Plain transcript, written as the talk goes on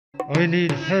I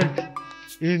need help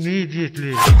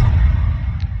immediately.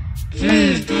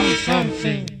 Please do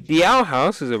something. The Owl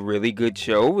House is a really good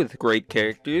show with great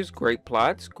characters, great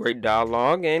plots, great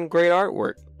dialogue, and great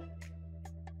artwork.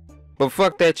 But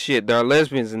fuck that shit, there are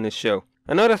lesbians in this show.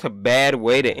 I know that's a bad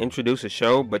way to introduce a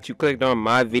show, but you clicked on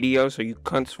my video, so you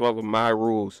cunts follow my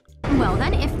rules. Well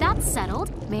then, if that's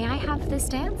settled, may I have this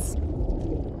dance?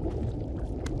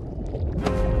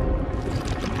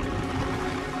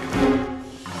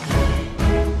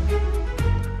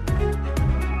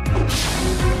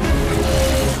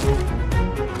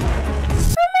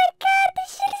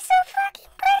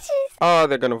 Oh,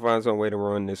 they're gonna find some way to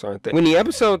ruin this, aren't they? When the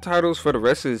episode titles for the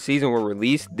rest of the season were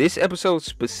released, this episode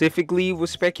specifically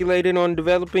was speculated on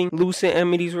developing Luce and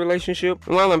Amity's relationship.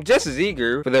 And while I'm just as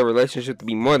eager for their relationship to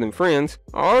be more than friends,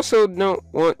 I also don't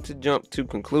want to jump to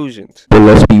conclusions. But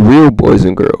let's be real, boys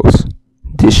and girls.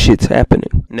 This shit's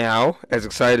happening. Now, as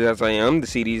excited as I am to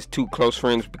see these two close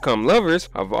friends become lovers,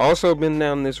 I've also been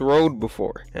down this road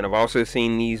before. And I've also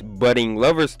seen these budding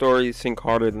lover stories sink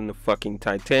harder than the fucking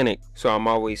Titanic. So I'm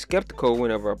always skeptical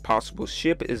whenever a possible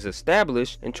ship is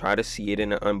established and try to see it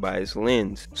in an unbiased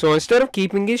lens. So instead of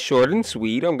keeping it short and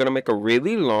sweet, I'm gonna make a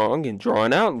really long and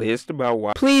drawn out list about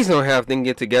why please don't have them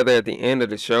get together at the end of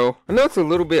the show. I know it's a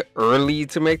little bit early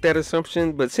to make that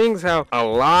assumption, but seeing as how a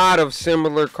lot of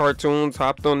similar cartoons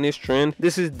hopped on this trend,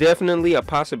 this is definitely a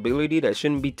possibility that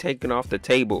shouldn't be taken off the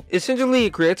table. Essentially,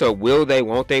 it creates a will they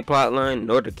won't they plotline in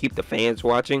order to keep the fans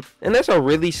watching, and that's a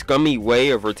really scummy way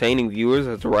of retaining viewers,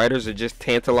 as the writers are just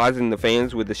tantalizing the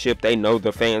fans with the ship they know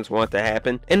the fans want to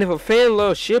happen. And if a fan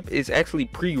love ship is actually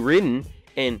pre-written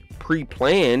and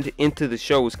pre-planned into the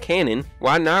show's canon,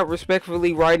 why not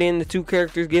respectfully write in the two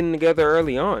characters getting together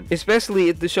early on? Especially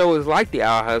if the show is like the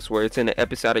Owl House, where it's in an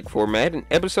episodic format and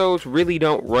episodes really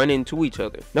don't run into each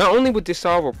other. Not only would this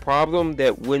solve a problem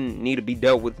that wouldn't need to be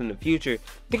dealt with in the future,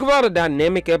 think of all the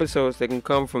dynamic episodes that can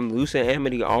come from Luce and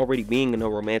Amity already being in a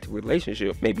romantic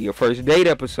relationship. Maybe a first date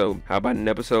episode. How about an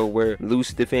episode where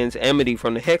Luce defends Amity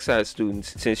from the Hexside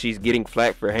students since she's getting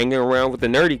flack for hanging around with the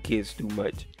nerdy kids too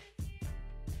much?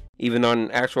 Even on an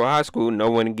actual high school,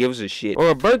 no one gives a shit. Or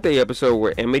a birthday episode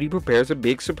where Amity prepares a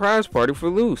big surprise party for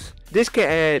Luce. This can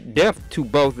add depth to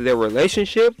both their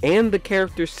relationship and the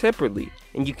characters separately,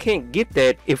 and you can't get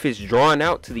that if it's drawn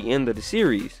out to the end of the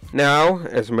series. Now,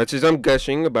 as much as I'm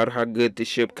gushing about how good this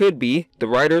ship could be, the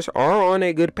writers are on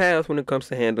a good path when it comes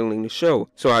to handling the show,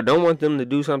 so I don't want them to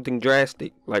do something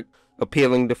drastic, like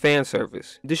appealing to fan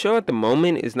service. The show at the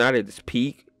moment is not at its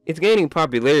peak. It's gaining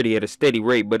popularity at a steady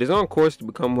rate, but is on course to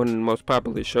become one of the most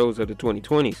popular shows of the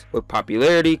 2020s. With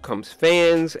popularity comes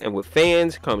fans, and with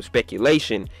fans comes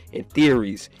speculation, and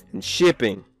theories, and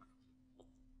shipping,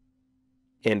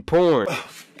 and porn.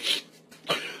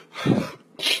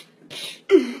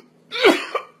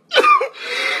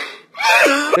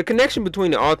 The connection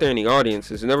between the author and the audience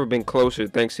has never been closer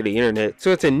thanks to the internet,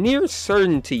 so it's a near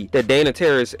certainty that Dana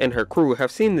Terrace and her crew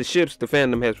have seen the ships the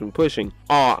fandom has been pushing.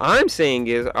 All I'm saying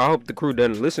is I hope the crew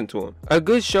doesn't listen to them. A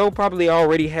good show probably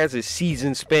already has a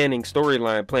season-spanning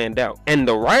storyline planned out, and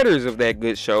the writers of that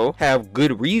good show have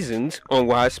good reasons on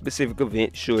why a specific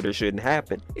event should or shouldn't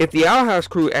happen. If the Owl House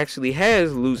crew actually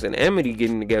has Luce and Amity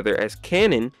getting together as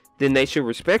canon, then they should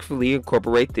respectfully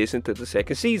incorporate this into the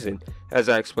second season, as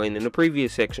I explained in the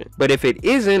previous section. But if it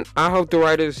isn't, I hope the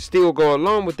writers still go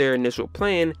along with their initial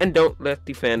plan and don't let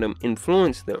the fandom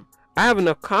influence them. I have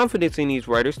enough confidence in these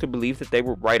writers to believe that they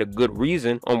would write a good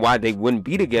reason on why they wouldn't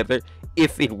be together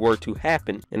if it were to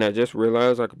happen. And I just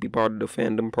realized I could be part of the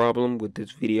fandom problem with this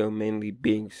video mainly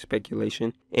being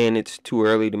speculation, and it's too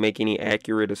early to make any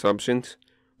accurate assumptions.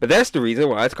 But that's the reason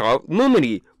why it's called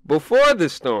Lumity, Before the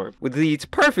Storm, which leads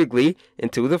perfectly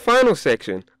into the final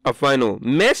section, a final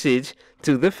message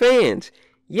to the fans.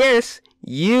 Yes,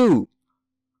 you.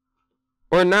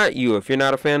 Or not you if you're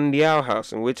not a fan of the Owl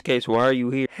House, in which case, why are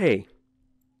you here? Hey,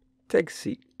 take a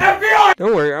seat. FBI!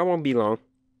 Don't worry, I won't be long,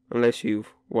 unless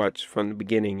you've watched from the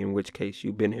beginning, in which case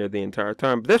you've been here the entire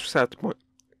time, but that's beside the point.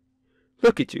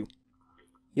 Look at you.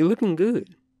 You're looking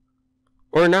good.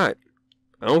 Or not.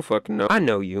 I don't fucking know. I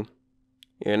know you.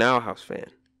 You're an Owl House fan.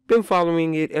 Been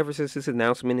following it ever since its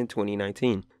announcement in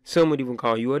 2019. Some would even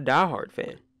call you a diehard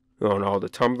fan. You're on all the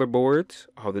Tumblr boards,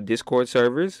 all the Discord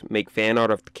servers, make fan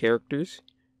art of the characters.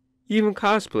 You even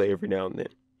cosplay every now and then.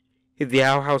 If the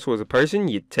Owl House was a person,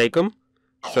 you'd take them,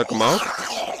 suck them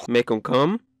off, make them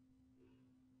come,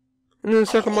 and then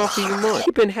suck them off even more.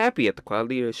 You've been happy at the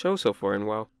quality of the show so far, and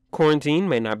while quarantine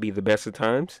may not be the best of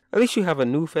times, at least you have a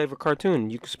new favorite cartoon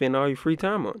you can spend all your free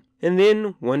time on. And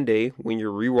then, one day, when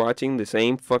you're rewatching the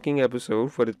same fucking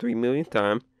episode for the 3 millionth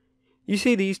time, you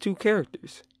see these two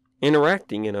characters,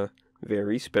 interacting in a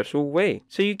very special way.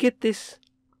 So you get this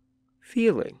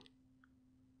feeling.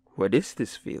 What is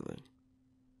this feeling?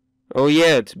 Oh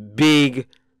yeah, it's big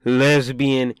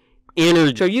lesbian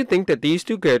energy. So you think that these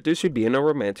two characters should be in a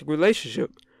romantic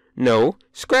relationship. No,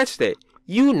 scratch that.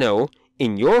 You know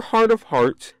in your heart of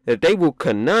hearts that they will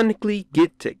canonically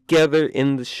get together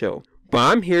in the show. But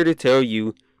I'm here to tell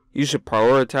you, you should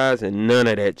prioritize and none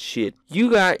of that shit.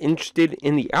 You got interested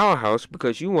in the Owl House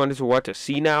because you wanted to watch a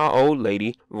senile old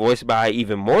lady, voiced by an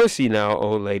even more senile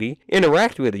old lady,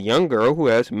 interact with a young girl who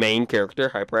has main character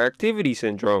hyperactivity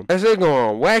syndrome as they go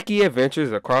on wacky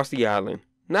adventures across the island.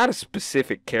 Not a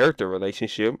specific character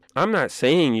relationship. I'm not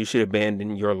saying you should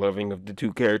abandon your loving of the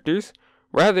two characters.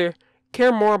 Rather,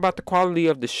 care more about the quality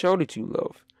of the show that you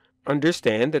love.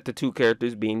 Understand that the two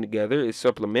characters being together is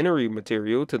supplementary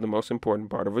material to the most important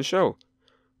part of a show,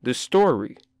 the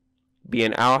story. Be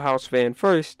an Owl House fan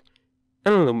first,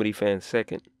 and a Lumity fan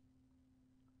second.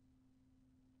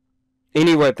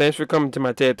 Anyway, thanks for coming to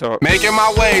my TED Talk. Making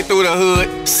my way through the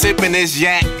hood, sipping this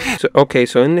yak.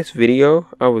 So in this video,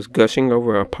 I was gushing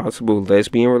over a possible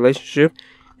lesbian relationship,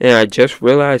 and I just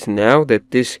realized now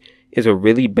that this is a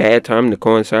really bad time to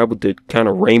coincide with the kind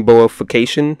of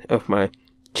rainbowification of my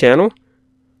channel.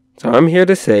 So I'm here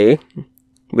to say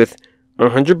with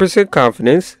 100%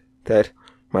 confidence that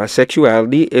my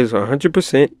sexuality is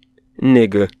 100%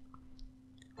 nigga.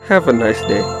 Have a nice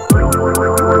day.